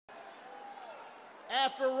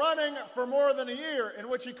After running for more than a year in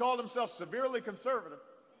which he called himself severely conservative,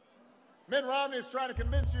 Mitt Romney is trying to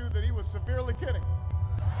convince you that he was severely kidding.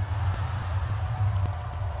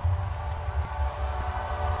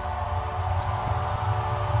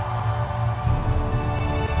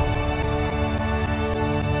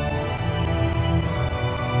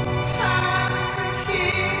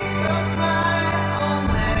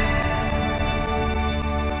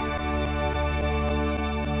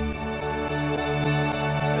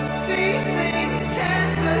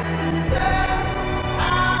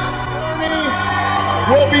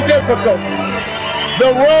 Will be difficult.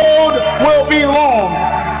 The road will be long.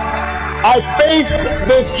 I face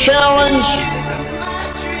this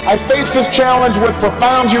challenge with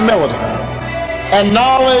profound humility and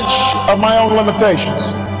knowledge of my own limitations.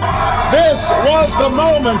 This was the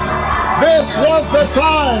moment, this was the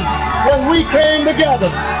time when we came together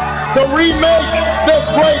to remake this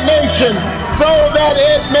great nation so that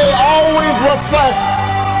it may always reflect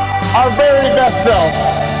our very best selves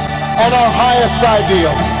and our highest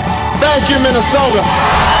ideals. Thank you, Minnesota.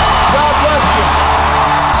 God bless you.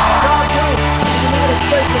 God bless the United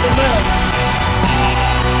States of America.